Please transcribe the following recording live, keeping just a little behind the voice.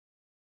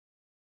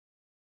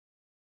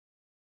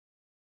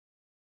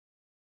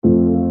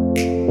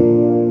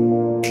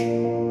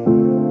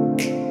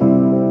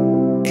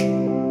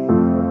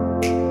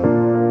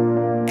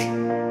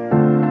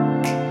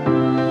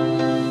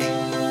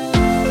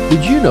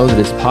you know that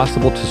it's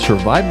possible to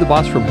survive the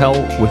boss from hell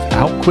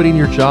without quitting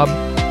your job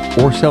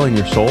or selling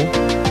your soul?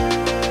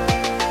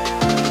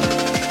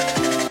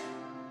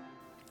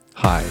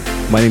 Hi,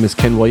 my name is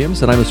Ken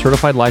Williams, and I'm a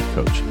certified life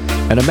coach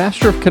and a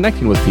master of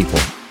connecting with people.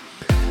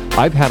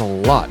 I've had a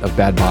lot of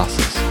bad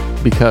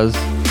bosses, because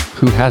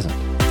who hasn't?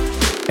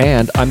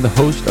 And I'm the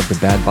host of the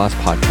Bad Boss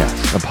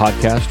Podcast, a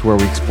podcast where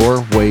we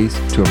explore ways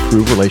to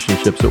improve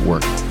relationships at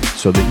work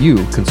so that you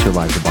can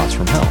survive the boss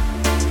from hell.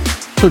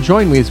 So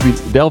join me as we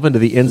delve into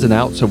the ins and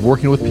outs of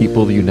working with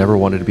people that you never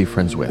wanted to be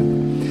friends with.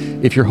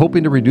 If you're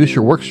hoping to reduce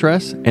your work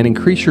stress and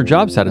increase your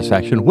job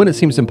satisfaction when it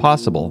seems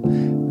impossible,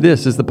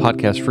 this is the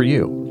podcast for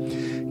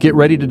you. Get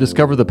ready to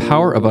discover the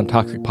power of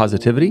untoxic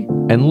positivity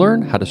and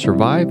learn how to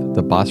survive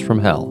the boss from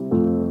hell.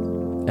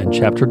 And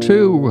Chapter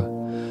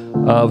 2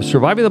 of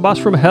Surviving the Boss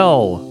from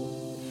Hell.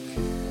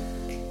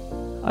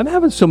 I'm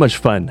having so much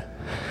fun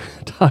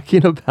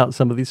talking about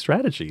some of these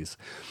strategies.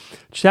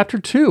 Chapter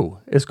 2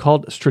 is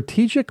called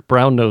Strategic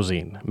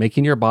Brown-Nosing,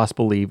 making your boss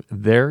believe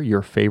they're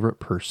your favorite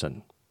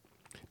person.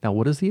 Now,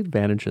 what is the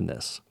advantage in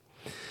this?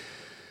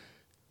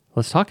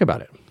 Let's talk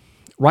about it.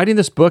 Writing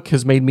this book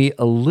has made me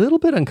a little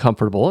bit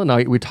uncomfortable,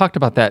 and we talked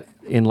about that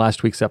in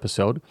last week's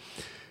episode,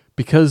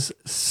 because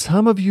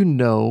some of you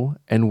know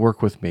and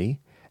work with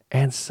me,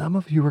 and some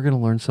of you are going to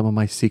learn some of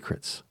my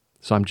secrets.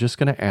 So I'm just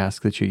going to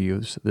ask that you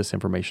use this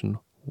information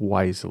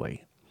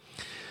wisely.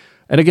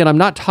 And again, I'm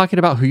not talking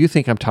about who you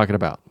think I'm talking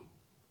about.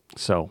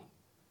 So,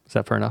 is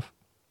that fair enough?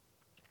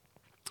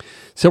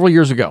 Several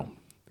years ago,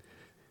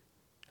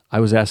 I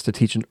was asked to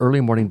teach an early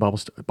morning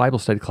Bible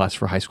study class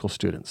for high school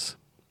students.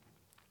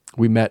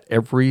 We met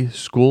every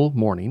school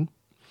morning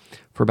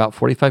for about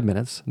 45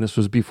 minutes, and this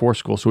was before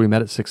school, so we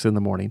met at 6 in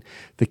the morning.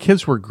 The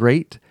kids were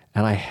great,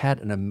 and I had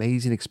an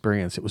amazing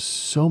experience. It was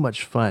so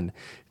much fun.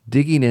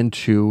 Digging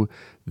into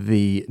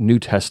the New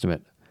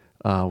Testament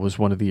was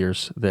one of the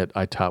years that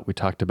I taught. We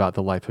talked about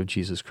the life of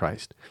Jesus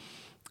Christ.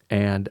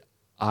 And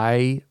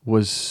I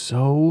was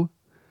so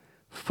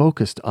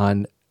focused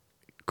on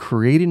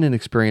creating an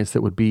experience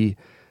that would be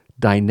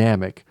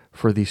dynamic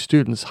for these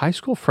students. High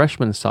school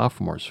freshmen and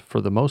sophomores, for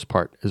the most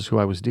part, is who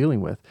I was dealing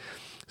with.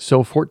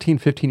 So 14,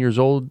 15 years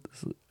old,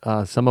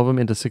 some of them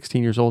into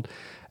 16 years old,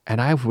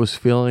 and I was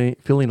feeling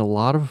a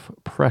lot of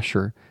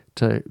pressure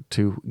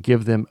to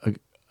give them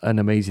an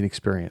amazing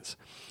experience.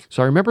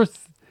 So I remember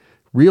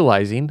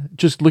realizing,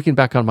 just looking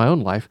back on my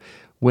own life,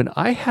 when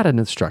I had an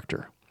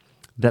instructor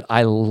that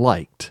I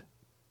liked,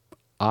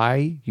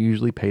 I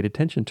usually paid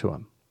attention to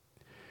him.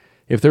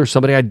 If there was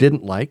somebody I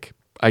didn't like,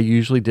 I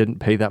usually didn't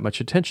pay that much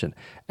attention.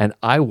 And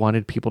I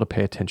wanted people to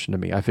pay attention to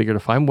me. I figured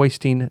if I'm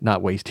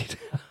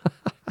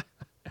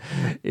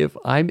if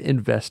I'm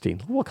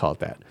investing, we'll call it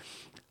that,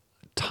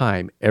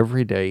 time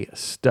every day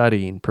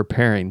studying,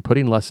 preparing,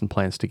 putting lesson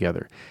plans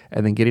together,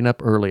 and then getting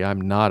up early.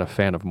 I'm not a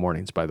fan of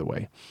mornings, by the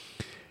way.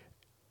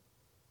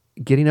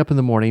 Getting up in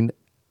the morning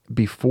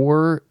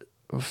before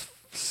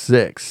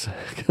 6,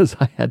 because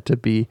I had to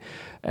be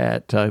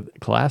at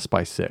class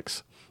by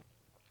 6.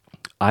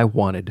 I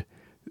wanted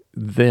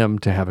them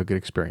to have a good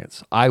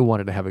experience. I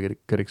wanted to have a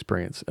good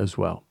experience as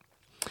well.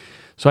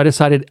 So I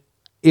decided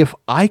if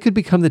I could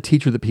become the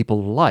teacher that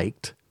people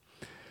liked,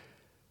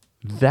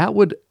 that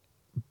would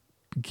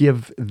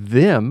give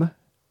me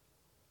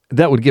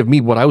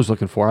what I was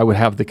looking for. I would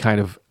have the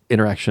kind of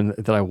interaction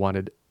that I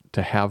wanted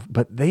to have,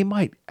 but they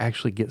might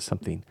actually get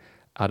something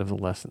out of the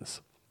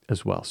lessons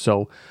as well.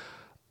 So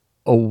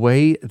a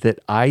way that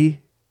I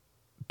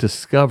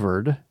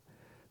discovered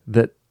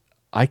that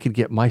I could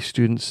get my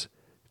students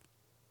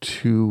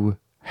to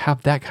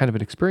have that kind of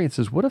an experience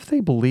is, what if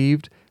they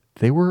believed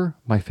they were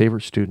my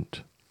favorite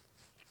student?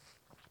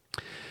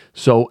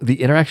 So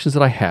the interactions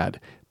that I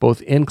had,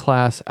 both in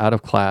class, out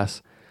of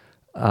class,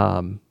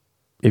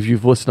 if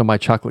you've listened to my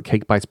Chocolate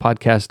Cake Bites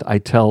podcast, I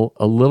tell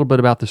a little bit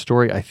about the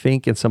story, I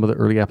think, in some of the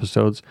early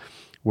episodes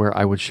where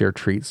I would share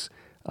treats,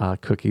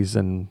 cookies,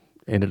 and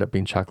ended up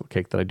being chocolate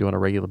cake that I do on a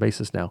regular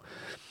basis now.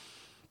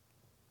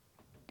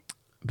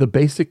 The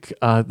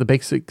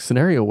basic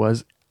scenario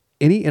was,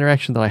 any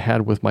interaction that I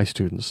had with my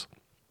students,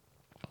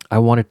 I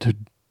wanted to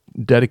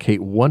dedicate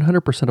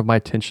 100% of my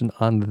attention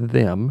on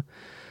them.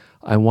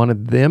 I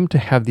wanted them to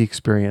have the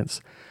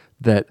experience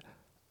that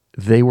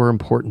they were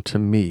important to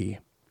me,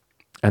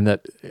 and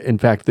that, in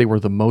fact, they were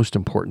the most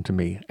important to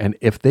me. And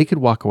if they could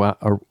walk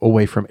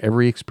away from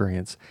every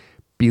experience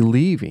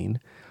believing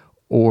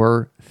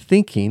or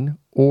thinking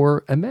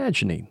or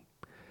imagining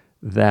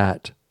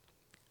that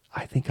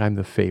I think I'm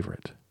the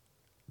favorite,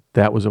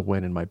 that was a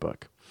win in my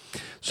book.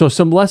 So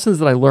some lessons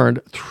that I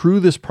learned through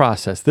this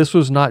process. This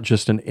was not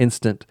just an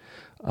instant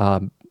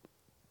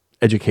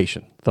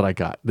education that I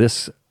got.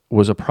 This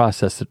was a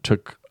process that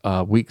took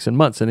weeks and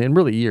months and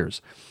really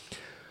years.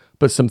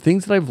 But some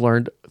things that I've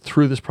learned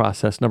through this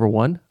process. Number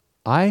one,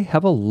 I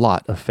have a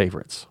lot of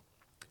favorites.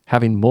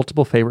 Having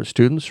multiple favorite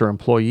students or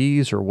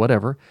employees or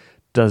whatever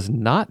does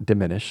not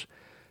diminish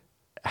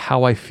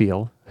how I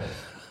feel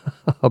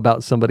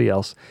about somebody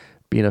else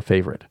being a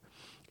favorite.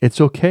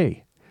 It's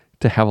okay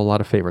to have a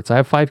lot of favorites. I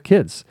have 5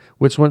 kids.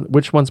 Which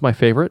one's my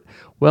favorite?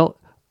 Well,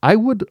 I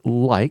would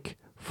like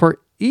for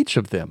each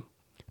of them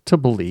to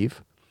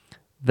believe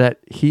that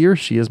he or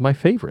she is my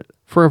favorite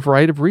for a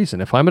variety of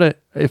reasons. If I'm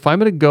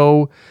gonna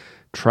go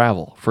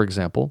travel, for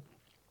example,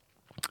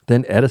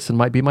 then Edison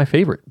might be my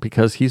favorite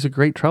because he's a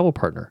great travel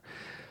partner.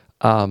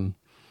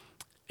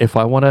 If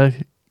I want to,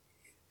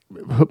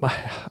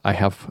 I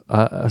have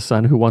a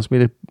son who wants me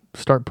to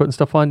start putting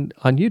stuff on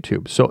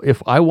YouTube. So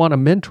if I want a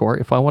mentor,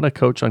 if I want a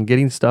coach on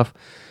getting stuff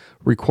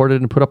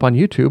recorded and put up on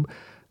YouTube,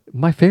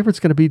 my favorite's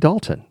going to be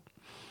Dalton.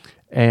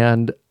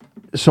 And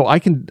so I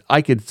could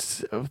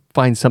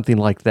find something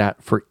like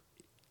that for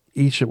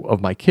each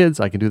of my kids.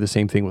 I can do the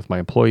same thing with my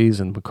employees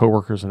and my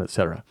coworkers and et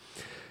cetera.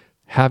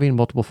 Having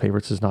multiple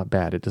favorites is not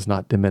bad. It does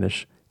not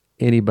diminish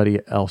anybody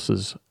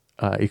else's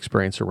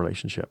experience or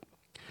relationship.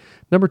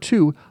 Number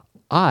 2,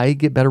 I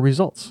get better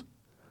results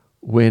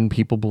when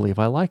people believe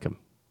I like them.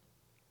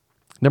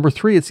 Number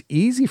 3, it's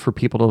easy for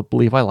people to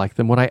believe I like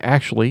them when I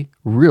actually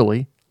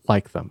really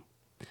like them.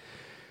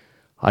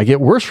 I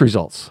get worse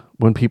results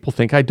when people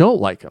think I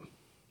don't like them.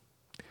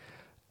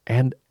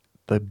 And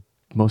the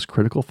most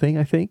critical thing,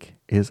 I think,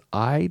 is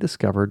I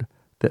discovered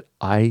that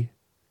I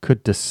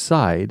could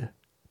decide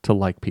to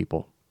like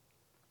people.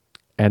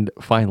 And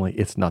finally,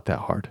 it's not that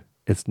hard.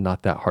 It's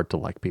not that hard to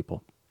like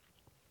people.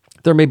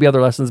 There may be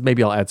other lessons.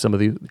 Maybe I'll add some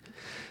of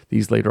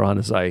these later on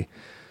as I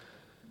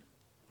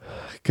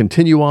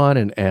continue on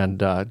and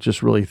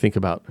just really think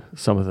about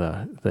some of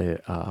the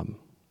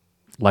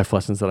life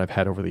lessons that I've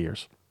had over the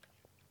years.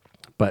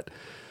 But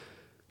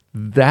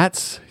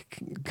that's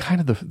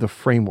kind of the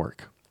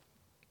framework.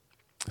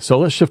 So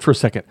let's shift for a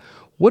second.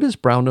 What is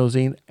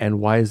brown-nosing and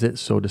why is it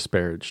so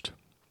disparaged?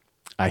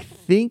 I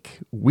think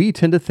we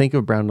tend to think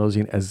of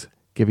brown-nosing as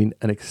giving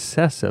an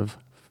excessive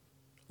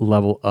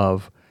level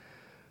of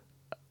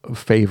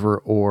favor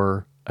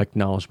or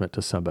acknowledgement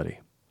to somebody.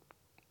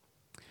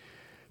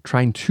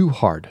 Trying too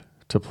hard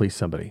to please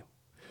somebody.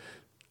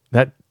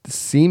 That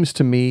seems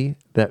to me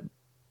that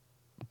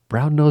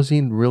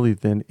brown-nosing really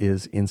then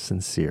is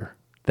insincere.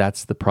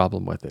 That's the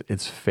problem with it.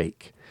 It's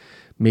fake.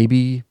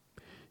 Maybe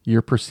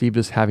you're perceived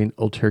as having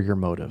ulterior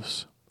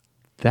motives.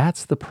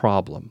 That's the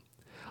problem.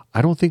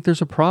 I don't think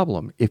there's a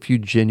problem if you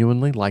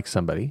genuinely like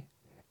somebody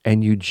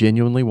and you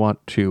genuinely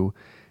want to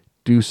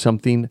do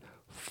something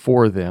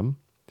for them.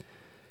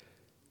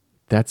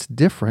 That's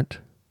different.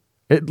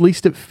 At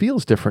least it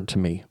feels different to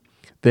me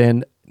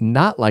than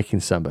not liking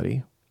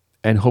somebody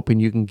and hoping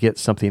you can get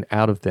something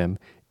out of them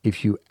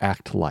if you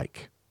act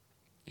like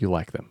you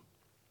like them.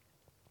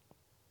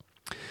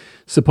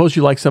 Suppose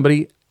you like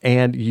somebody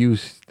and you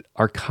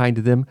are kind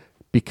to them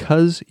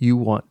because you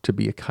want to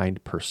be a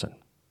kind person.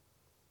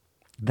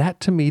 That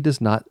to me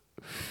does not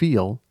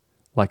feel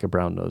like a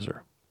brown-noser.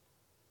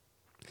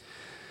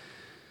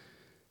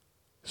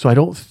 So I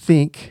don't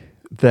think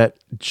that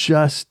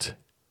just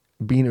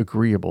being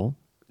agreeable,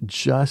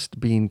 just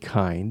being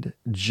kind,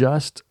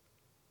 just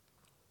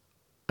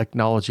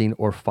acknowledging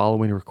or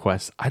following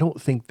requests, I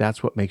don't think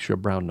that's what makes you a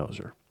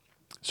brown-noser.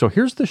 So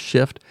here's the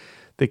shift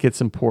that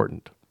gets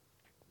important.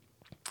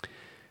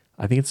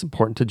 I think it's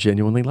important to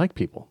genuinely like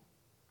people.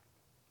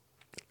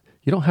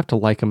 You don't have to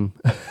like them.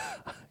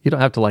 You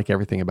don't have to like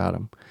everything about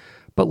them,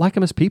 but like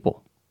them as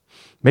people.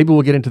 Maybe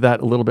we'll get into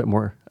that a little bit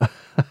more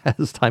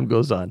as time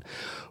goes on.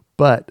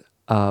 But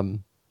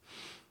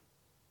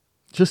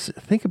just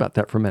think about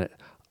that for a minute.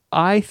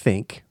 I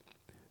think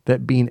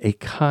that being a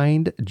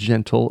kind,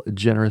 gentle,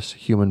 generous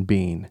human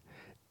being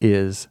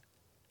is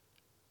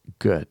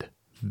good.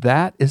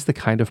 That is the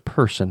kind of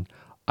person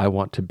I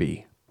want to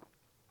be.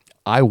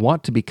 I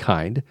want to be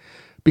kind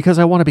because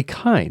I want to be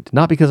kind,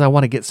 not because I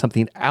want to get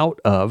something out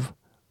of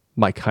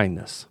my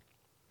kindness.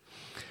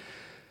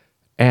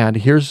 And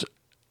here's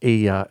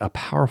a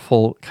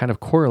powerful kind of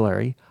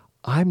corollary.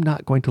 I'm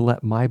not going to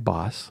let my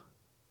boss,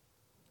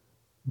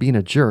 being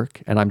a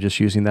jerk, and I'm just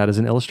using that as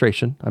an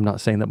illustration. I'm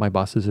not saying that my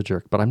boss is a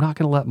jerk, but I'm not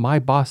going to let my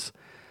boss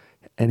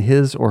and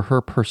his or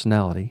her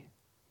personality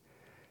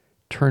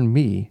turn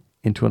me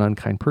into an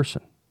unkind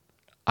person.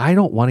 I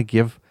don't want to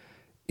give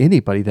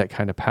anybody that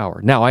kind of power.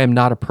 Now, I am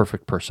not a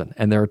perfect person,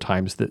 and there are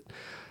times that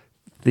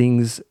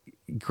things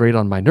grate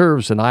on my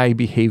nerves and I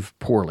behave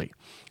poorly.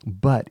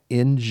 But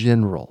in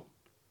general,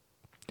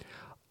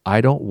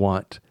 I don't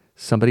want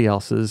somebody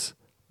else's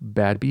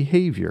bad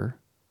behavior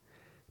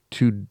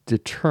to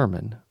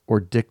determine or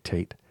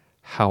dictate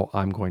how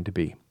I'm going to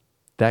be.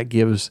 That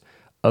gives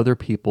other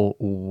people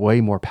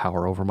way more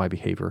power over my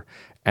behavior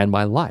and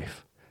my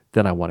life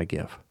than I want to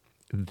give.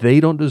 They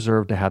don't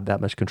deserve to have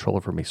that much control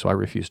over me, so I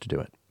refuse to do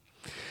it.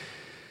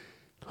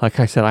 Like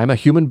I said, I'm a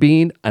human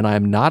being, and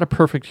I'm not a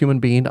perfect human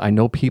being. I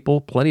know people,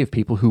 plenty of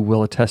people, who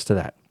will attest to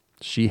that.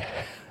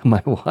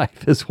 My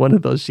wife is one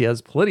of those. She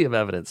has plenty of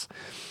evidence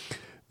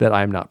that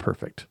I'm not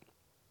perfect.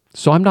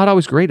 So I'm not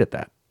always great at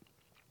that.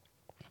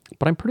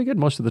 But I'm pretty good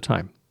most of the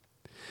time.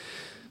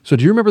 So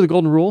do you remember the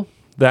golden rule?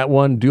 That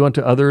one, do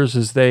unto others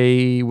as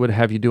they would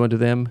have you do unto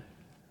them.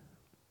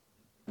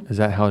 Is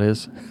that how it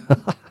is?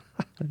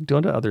 Do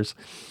unto others.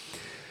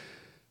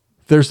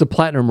 There's the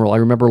platinum rule. I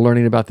remember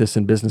learning about this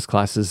in business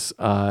classes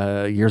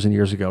years and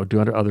years ago. Do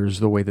unto others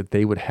the way that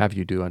they would have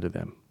you do unto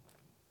them.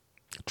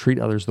 Treat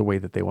others the way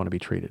that they want to be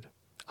treated.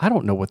 I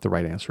don't know what the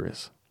right answer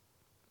is.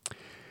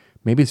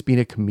 Maybe it's being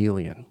a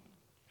chameleon.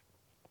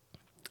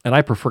 And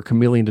I prefer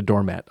chameleon to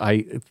doormat.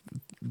 I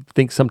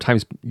think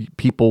sometimes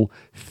people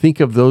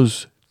think of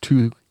those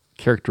two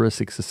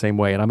characteristics the same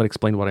way, and I'm going to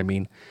explain what I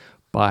mean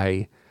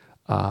by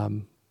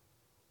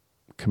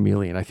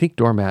chameleon. I think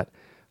doormat,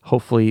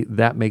 hopefully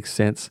that makes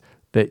sense,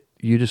 that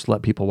you just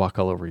let people walk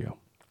all over you.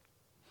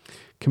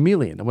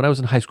 Chameleon. When I was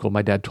in high school,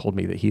 my dad told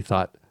me that he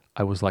thought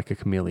I was like a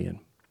chameleon.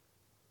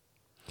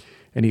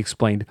 And he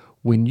explained,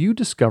 when you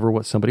discover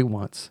what somebody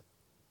wants,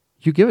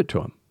 you give it to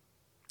them.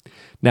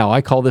 Now,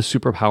 I call this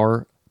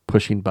superpower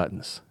pushing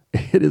buttons.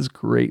 It is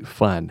great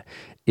fun.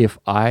 If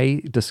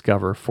I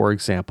discover, for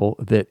example,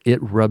 that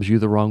it rubs you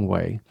the wrong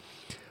way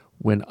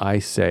when I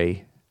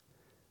say,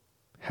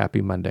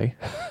 Happy Monday,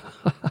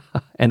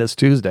 and it's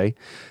Tuesday,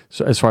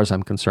 so as far as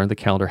I'm concerned, the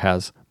calendar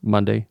has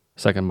Monday,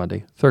 second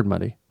Monday, third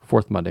Monday,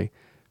 fourth Monday,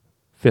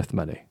 fifth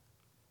Monday,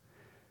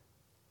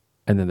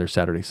 and then there's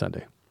Saturday,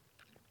 Sunday.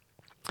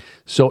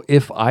 So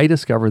if I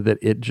discover that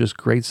it just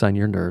grates on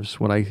your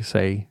nerves when I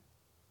say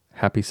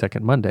Happy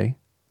second Monday,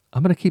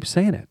 I'm going to keep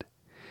saying it.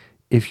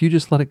 If you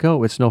just let it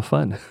go, it's no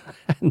fun.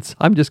 And so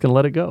I'm just going to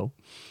let it go.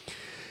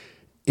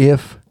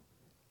 If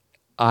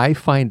I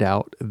find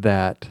out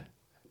that,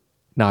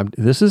 now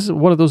this is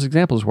one of those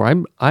examples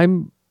where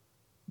I'm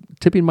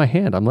tipping my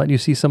hand. I'm letting you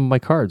see some of my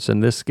cards,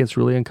 and this gets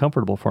really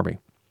uncomfortable for me.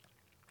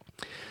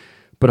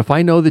 But if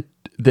I know that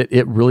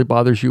it really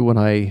bothers you when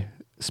I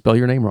spell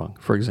your name wrong,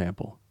 for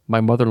example,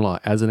 my mother-in-law,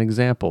 as an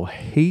example,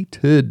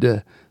 hated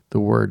the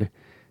word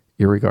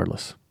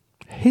irregardless.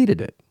 Hated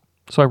it.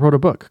 So I wrote a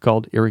book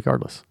called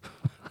Irregardless.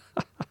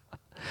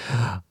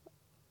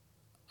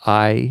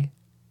 I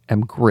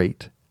am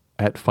great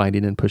at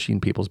finding and pushing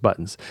people's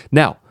buttons.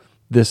 Now,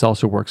 this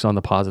also works on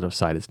the positive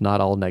side. It's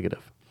not all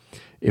negative.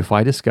 If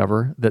I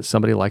discover that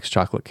somebody likes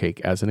chocolate cake,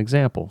 as an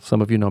example,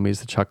 some of you know me as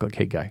the chocolate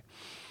cake guy,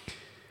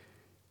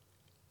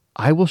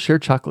 I will share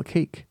chocolate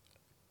cake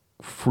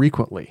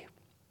frequently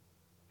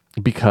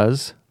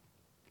because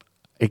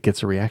it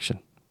gets a reaction.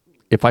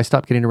 If I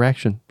stop getting a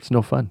reaction, it's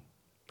no fun,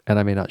 and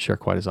I may not share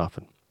quite as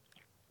often.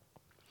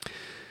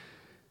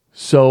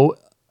 So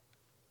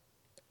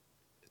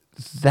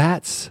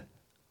that's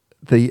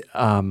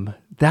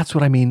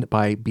what I mean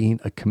by being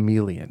a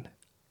chameleon.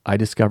 I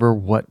discover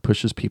what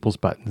pushes people's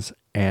buttons,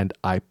 and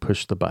I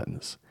push the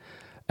buttons.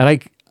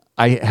 And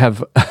I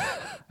have,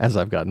 as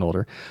I've gotten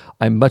older,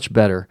 I'm much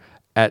better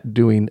at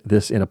doing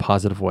this in a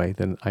positive way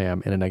than I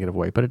am in a negative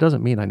way. But it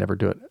doesn't mean I never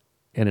do it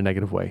in a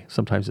negative way.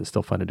 Sometimes it's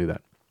still fun to do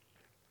that.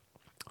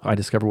 I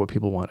discover what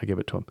people want. I give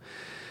it to them.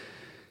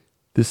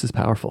 This is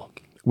powerful.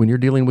 When you're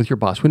dealing with your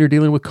boss, when you're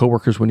dealing with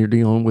coworkers, when you're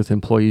dealing with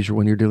employees, or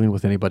when you're dealing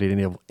with anybody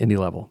at any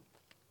level,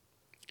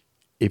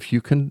 if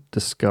you can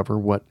discover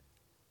what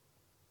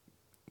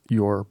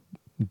your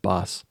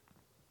boss,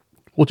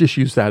 we'll just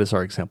use that as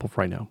our example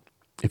for right now.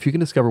 If you can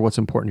discover what's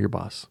important to your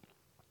boss,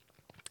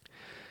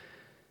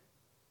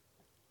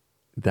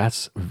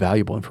 that's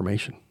valuable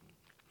information.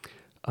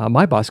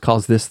 My boss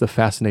calls this the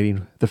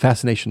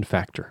fascination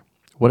factor.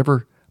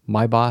 Whatever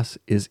my boss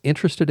is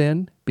interested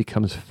in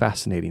becomes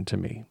fascinating to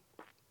me.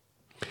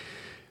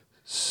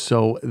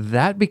 So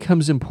that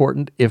becomes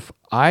important if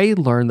I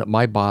learn that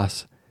my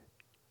boss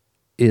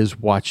is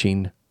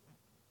watching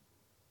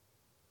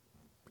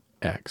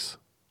X,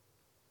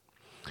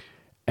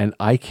 and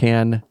I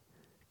can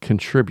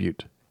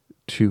contribute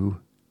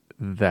to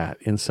that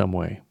in some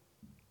way.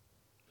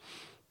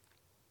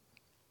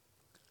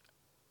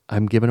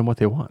 I'm giving them what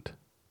they want.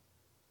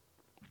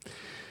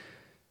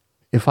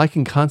 If I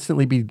can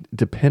constantly be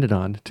depended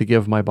on to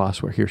give my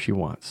boss what he or she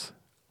wants,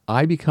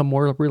 I become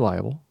more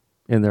reliable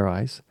in their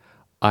eyes.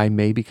 I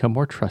may become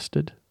more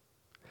trusted.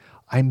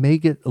 I may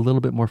get a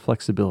little bit more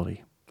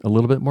flexibility, a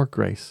little bit more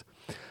grace,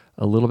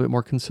 a little bit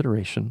more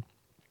consideration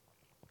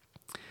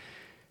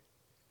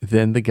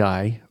than the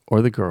guy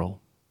or the girl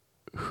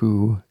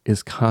who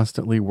is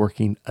constantly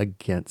working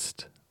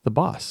against the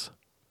boss.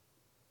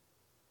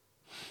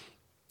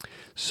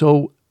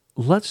 So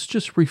let's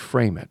just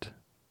reframe it.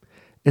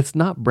 It's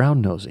not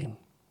brown nosing.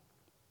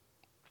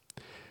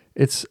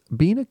 It's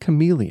being a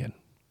chameleon.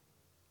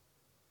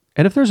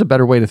 And if there's a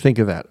better way to think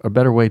of that, a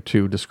better way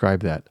to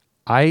describe that,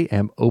 I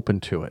am open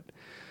to it.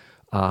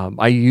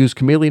 I use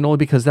chameleon only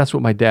because that's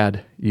what my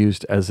dad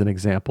used as an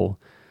example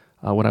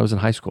when I was in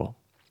high school.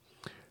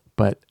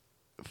 But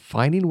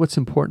finding what's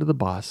important to the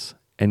boss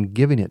and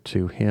giving it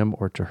to him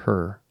or to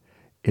her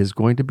is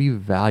going to be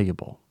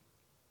valuable.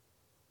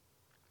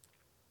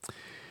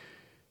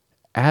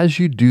 As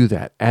you do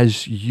that,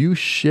 as you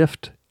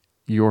shift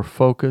your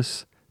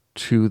focus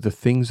to the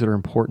things that are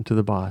important to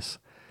the boss,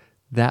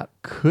 that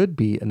could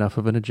be enough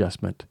of an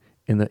adjustment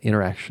in the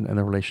interaction and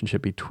the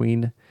relationship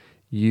between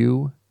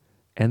you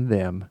and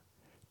them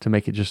to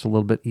make it just a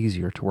little bit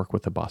easier to work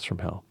with the boss from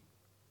hell.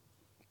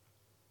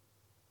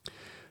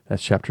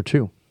 That's chapter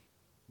 2.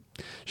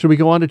 Should we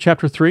go on to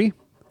chapter 3?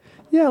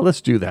 Yeah,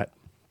 let's do that.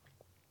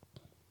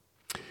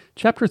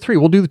 Chapter 3,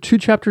 we'll do the 2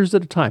 chapters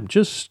at a time,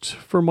 just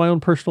for my own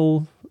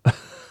personal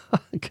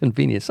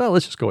convenience. Oh,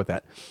 let's just go with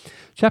that.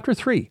 Chapter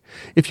 3,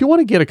 if you want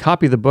to get a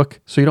copy of the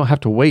book so you don't have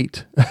to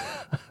wait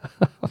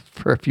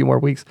for a few more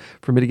weeks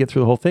for me to get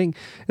through the whole thing,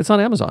 it's on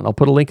Amazon. I'll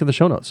put a link in the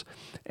show notes.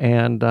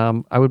 And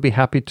I would be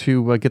happy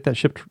to get that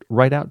shipped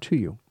right out to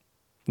you.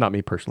 Not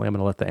me personally. I'm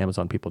going to let the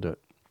Amazon people do it.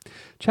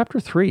 Chapter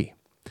 3,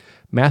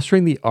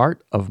 Mastering the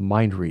Art of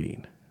Mind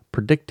Reading,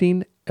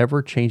 Predicting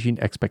Ever-Changing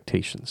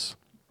Expectations.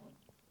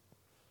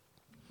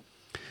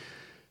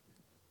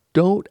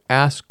 Don't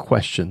ask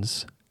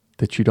questions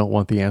that you don't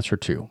want the answer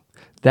to.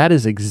 That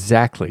is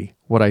exactly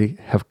what I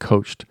have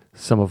coached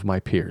some of my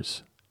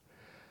peers.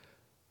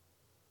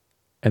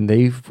 And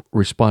they've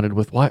responded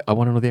with, "Why? I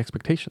want to know the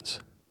expectations."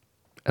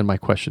 And my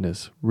question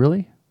is,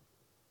 really?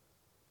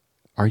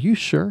 Are you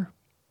sure?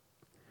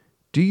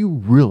 Do you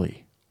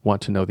really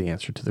want to know the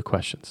answer to the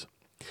questions?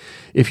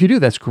 If you do,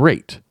 that's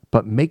great,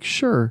 but make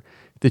sure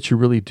that you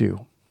really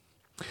do.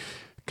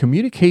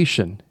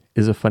 Communication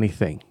is a funny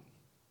thing.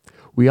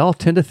 We all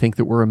tend to think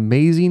that we're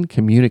amazing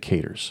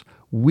communicators.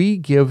 We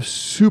give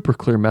super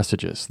clear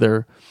messages.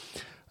 They're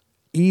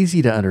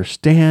easy to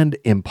understand,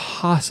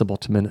 impossible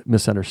to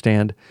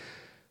misunderstand.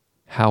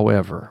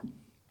 However,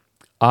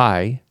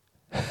 I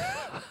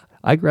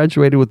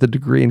graduated with a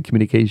degree in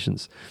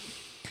communications.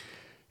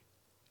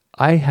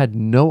 I had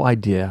no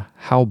idea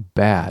how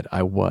bad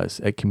I was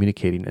at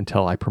communicating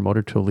until I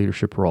promoted to a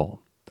leadership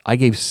role. I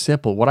gave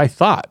what I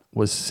thought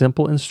was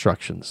simple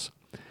instructions.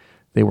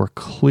 They were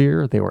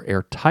clear, they were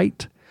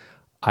airtight.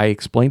 I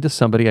explained to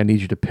somebody, I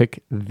need you to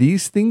pick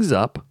these things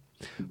up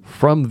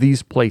from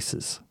these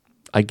places.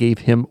 I gave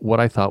him what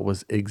I thought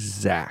was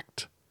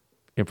exact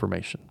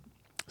information.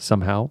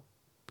 Somehow,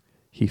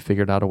 he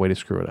figured out a way to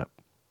screw it up.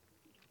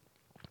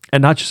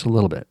 And not just a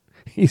little bit.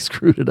 He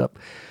screwed it up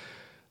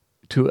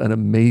to an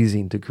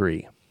amazing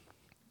degree.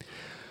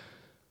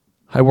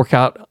 I work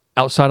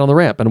outside on the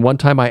ramp, and one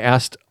time I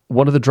asked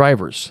one of the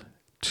drivers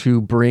to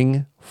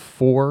bring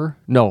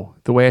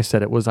the way I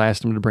said it was I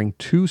asked him to bring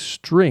 2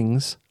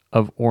 strings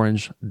of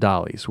orange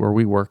dollies. Where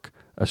we work,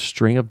 a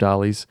string of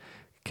dollies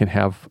can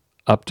have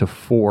up to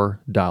 4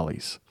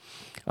 dollies.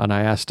 And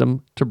I asked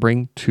him to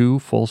bring 2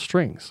 full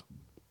strings.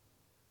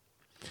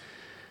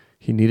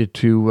 He needed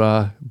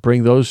to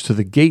bring those to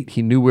the gate.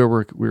 He knew where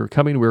we were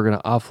coming. We were going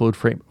to offload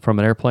from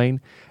an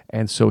airplane.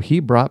 And so he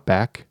brought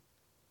back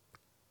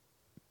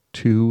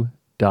 2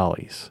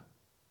 dollies.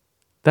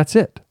 That's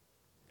it.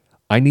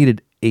 I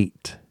needed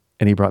 8,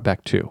 and he brought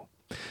back 2.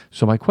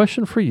 So my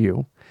question for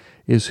you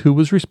is, who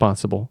was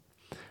responsible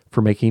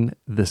for making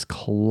this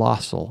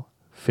colossal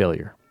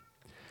failure?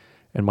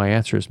 And my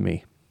answer is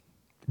me.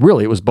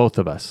 Really, it was both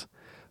of us,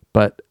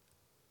 but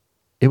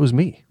it was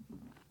me.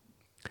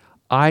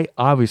 I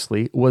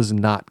obviously was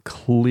not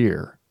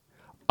clear.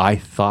 I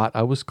thought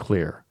I was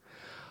clear.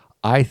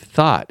 I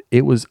thought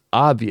it was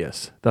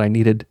obvious that I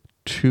needed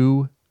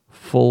 2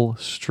 full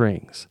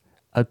strings,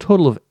 a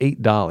total of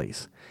 8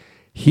 dollies.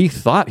 He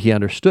thought he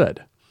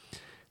understood.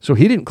 So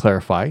he didn't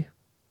clarify.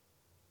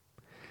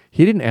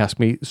 He didn't ask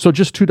me, so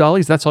just 2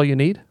 dollies, that's all you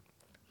need?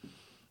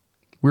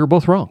 We were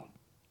both wrong.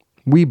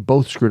 We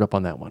both screwed up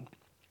on that one.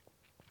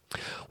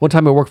 One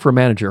time I worked for a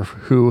manager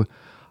who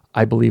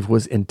I believe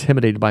was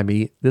intimidated by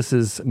me. This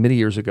is many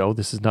years ago.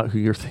 This is not who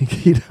you're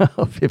thinking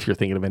of, if you're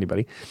thinking of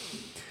anybody.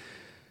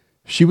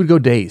 She would go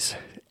days,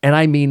 and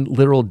I mean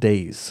literal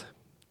days,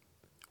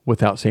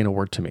 without saying a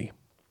word to me.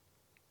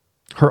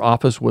 Her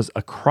office was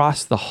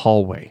across the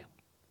hallway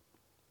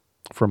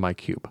from my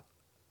cube.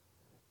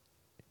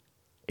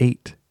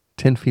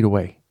 8-10 feet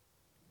away.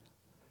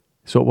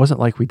 So it wasn't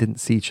like we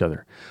didn't see each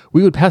other.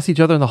 We would pass each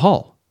other in the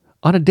hall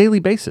on a daily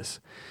basis.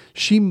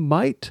 She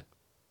might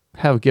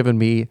have given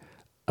me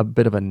a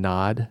bit of a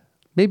nod,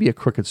 maybe a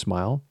crooked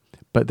smile,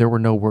 but there were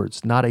no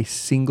words. Not a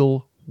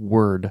single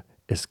word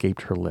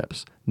escaped her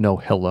lips. No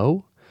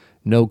hello,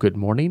 no good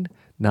morning,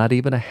 not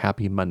even a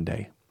happy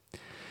Monday.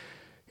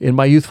 In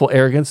my youthful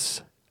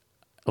arrogance,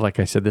 like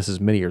I said, this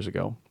is many years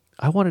ago,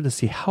 I wanted to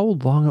see how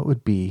long it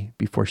would be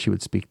before she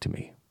would speak to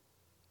me.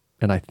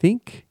 And I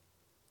think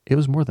it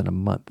was more than a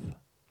month.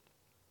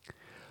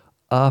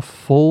 A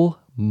full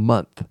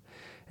month.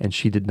 And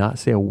she did not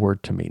say a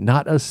word to me.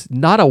 Not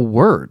a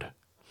word.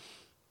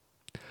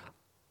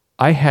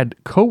 I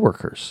had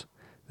coworkers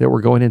that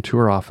were going into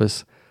her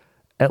office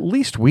at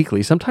least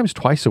weekly, sometimes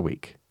twice a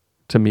week,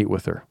 to meet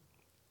with her.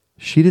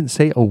 She didn't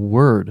say a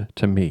word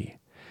to me.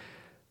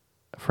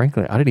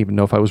 Frankly, I didn't even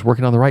know if I was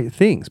working on the right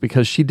things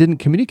because she didn't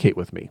communicate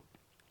with me.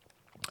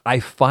 I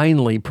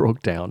finally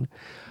broke down.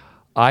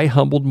 I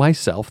humbled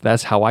myself.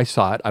 That's how I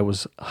saw it. I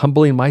was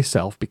humbling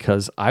myself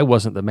because I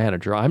wasn't the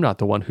manager. I'm not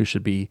the one who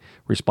should be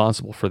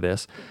responsible for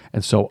this.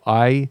 And so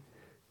I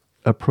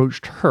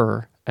approached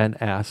her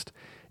and asked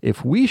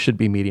if we should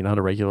be meeting on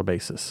a regular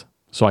basis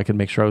so I could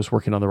make sure I was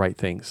working on the right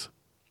things.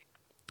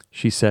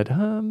 She said,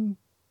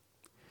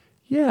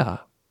 yeah,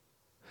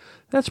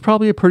 that's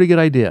probably a pretty good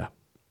idea.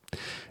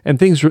 And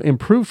things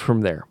improved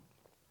from there.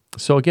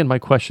 So again, my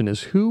question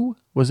is, who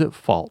was at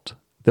fault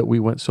that we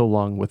went so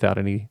long without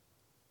any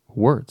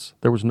words?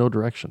 There was no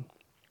direction.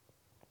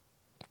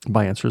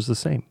 My answer is the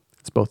same.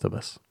 It's both of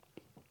us.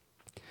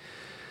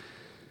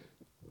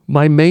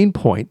 My main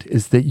point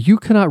is that you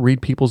cannot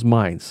read people's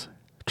minds.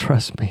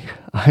 Trust me,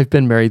 I've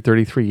been married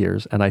 33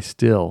 years and I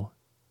still,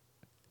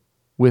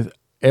 with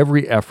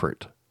every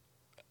effort,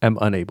 am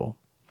unable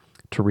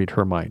to read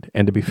her mind.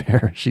 And to be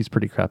fair, she's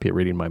pretty crappy at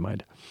reading my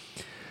mind.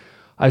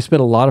 I've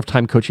spent a lot of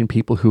time coaching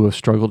people who have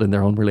struggled in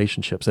their own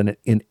relationships. And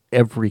in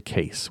every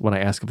case, when I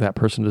ask if that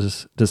person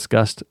has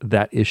discussed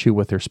that issue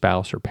with their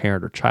spouse or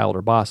parent or child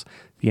or boss,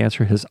 the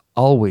answer has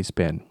always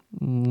been,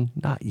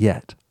 not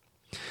yet.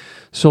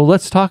 So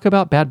let's talk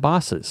about bad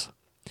bosses.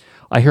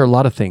 I hear a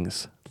lot of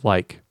things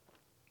like,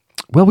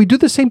 well, we do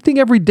the same thing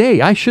every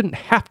day. I shouldn't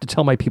have to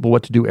tell my people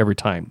what to do every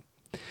time.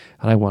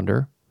 And I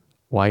wonder,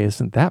 why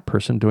isn't that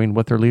person doing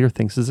what their leader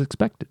thinks is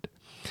expected?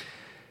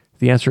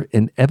 The answer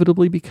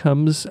inevitably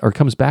comes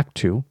back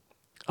to,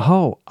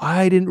 oh,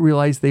 I didn't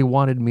realize they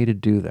wanted me to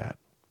do that.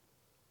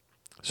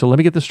 So let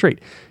me get this straight.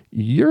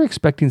 You're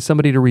expecting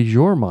somebody to read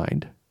your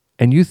mind,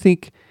 and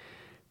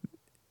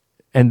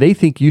they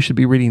think you should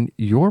be reading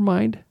your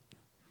mind,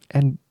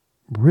 and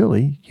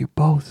really, you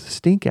both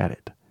stink at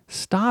it.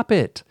 Stop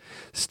it.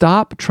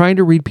 Stop trying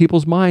to read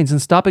people's minds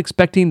and stop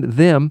expecting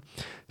them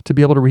to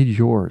be able to read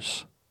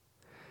yours.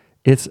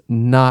 It's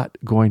not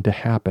going to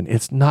happen.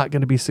 It's not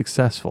going to be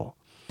successful.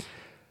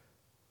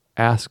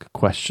 Ask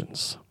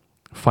questions.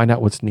 Find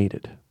out what's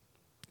needed.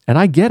 And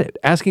I get it.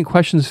 Asking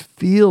questions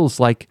feels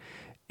like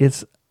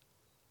it's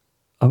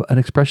an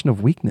expression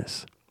of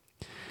weakness.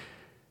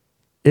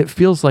 It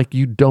feels like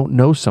you don't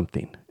know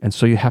something, and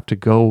so you have to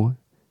go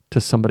to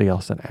somebody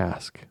else and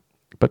ask.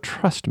 But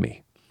trust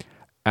me,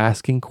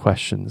 asking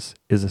questions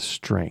is a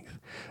strength,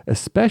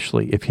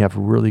 especially if you have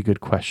really good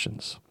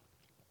questions.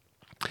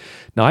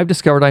 Now, I've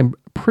discovered I'm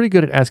pretty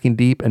good at asking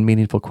deep and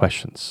meaningful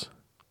questions.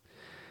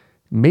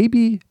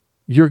 Maybe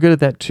you're good at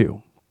that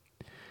too.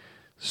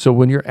 So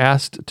when you're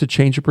asked to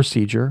change a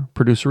procedure,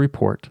 produce a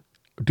report,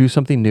 do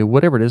something new,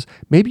 whatever it is,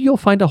 maybe you'll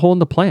find a hole in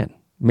the plan.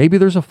 Maybe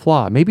there's a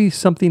flaw. Maybe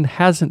something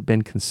hasn't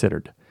been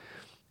considered.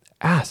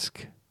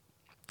 Ask.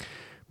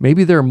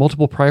 Maybe there are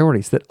multiple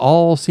priorities that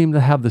all seem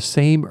to have the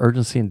same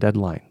urgency and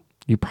deadline.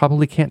 You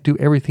probably can't do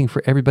everything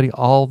for everybody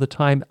all the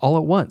time, all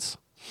at once.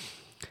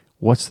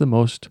 What's the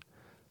most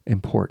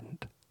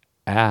important?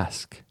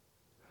 Ask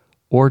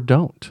or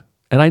don't.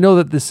 And I know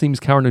that this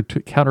seems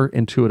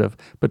counterintuitive,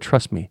 but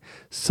trust me,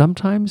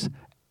 sometimes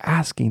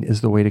asking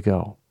is the way to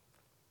go.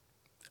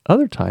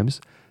 Other times,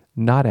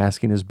 not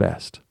asking is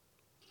best.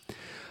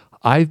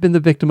 I've been the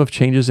victim of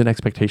changes in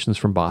expectations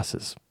from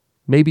bosses.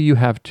 Maybe you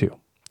have too.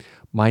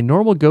 My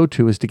normal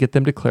go-to is to get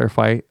them to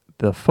clarify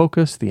the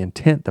focus, the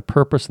intent, the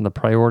purpose, and the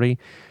priority.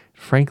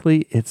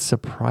 Frankly, it's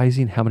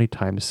surprising how many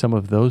times some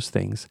of those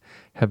things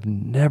have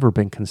never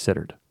been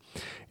considered.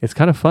 It's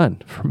kind of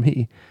fun for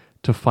me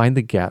to find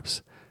the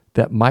gaps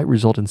that might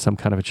result in some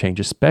kind of a change,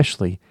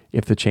 especially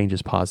if the change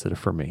is positive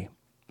for me.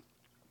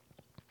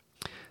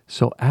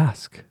 So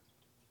ask.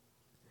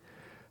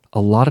 A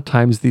lot of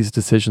times these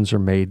decisions are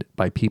made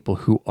by people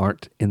who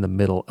aren't in the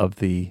middle of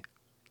the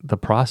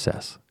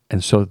process,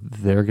 and so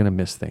they're going to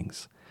miss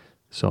things.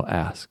 So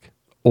ask,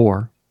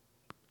 or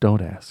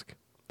don't ask.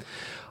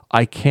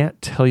 I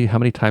can't tell you how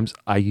many times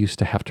I used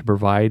to have to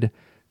provide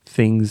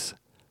things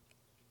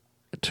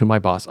to my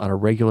boss on a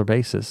regular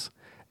basis,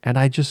 and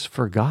I just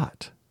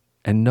forgot.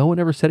 And no one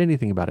ever said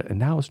anything about it. And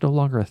now it's no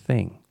longer a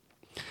thing.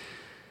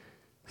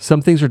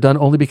 Some things are done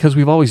only because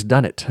we've always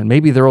done it. And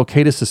maybe they're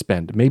okay to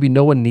suspend. Maybe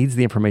no one needs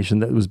the information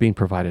that was being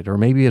provided. Or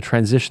maybe a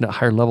transition at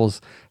higher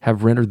levels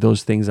have rendered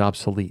those things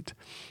obsolete.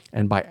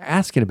 And by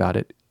asking about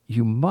it,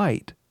 you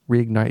might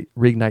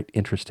reignite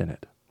interest in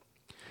it.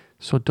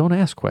 So don't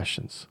ask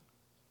questions.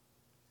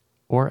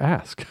 Or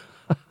ask.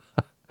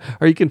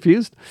 Are you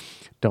confused?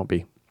 Don't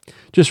be.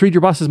 Just read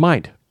your boss's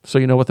mind so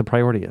you know what the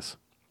priority is.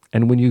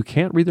 And when you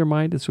can't read their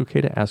mind, it's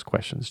okay to ask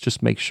questions.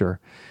 Just make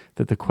sure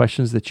that the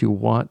questions that you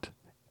want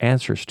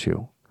answers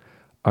to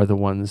are the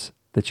ones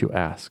that you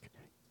ask.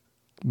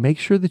 Make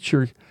sure that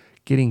you're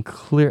getting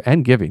clear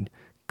and giving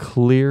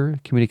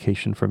clear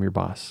communication from your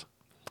boss.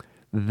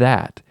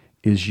 That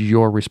is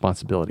your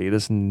responsibility. It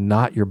is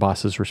not your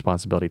boss's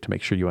responsibility to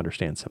make sure you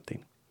understand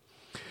something.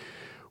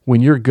 When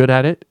you're good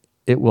at it,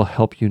 it will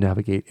help you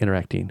navigate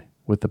interacting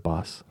with the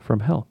boss from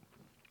hell.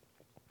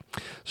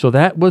 So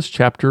that was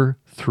chapter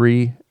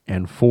 3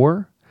 and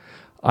 4.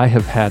 I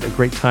have had a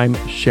great time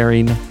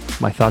sharing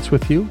my thoughts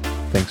with you.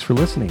 Thanks for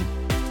listening.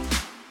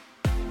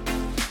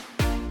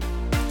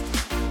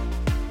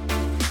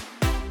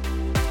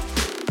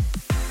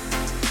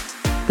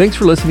 Thanks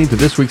for listening to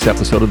this week's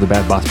episode of the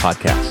Bad Boss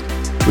Podcast.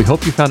 We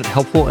hope you found it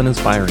helpful and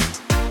inspiring.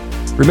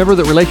 Remember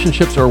that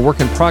relationships are a work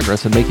in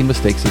progress and making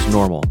mistakes is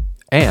normal.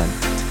 And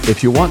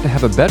if you want to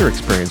have a better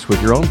experience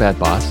with your own bad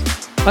boss,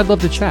 I'd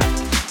love to chat.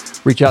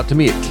 Reach out to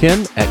me at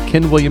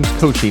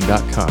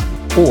ken@kenwilliamscoaching.com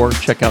or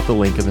check out the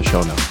link in the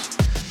show notes.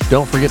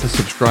 Don't forget to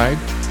subscribe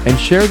and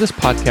share this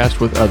podcast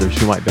with others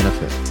who might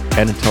benefit.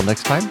 And until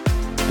next time,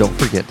 don't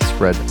forget to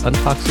spread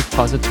untoxic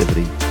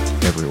positivity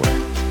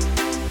everywhere.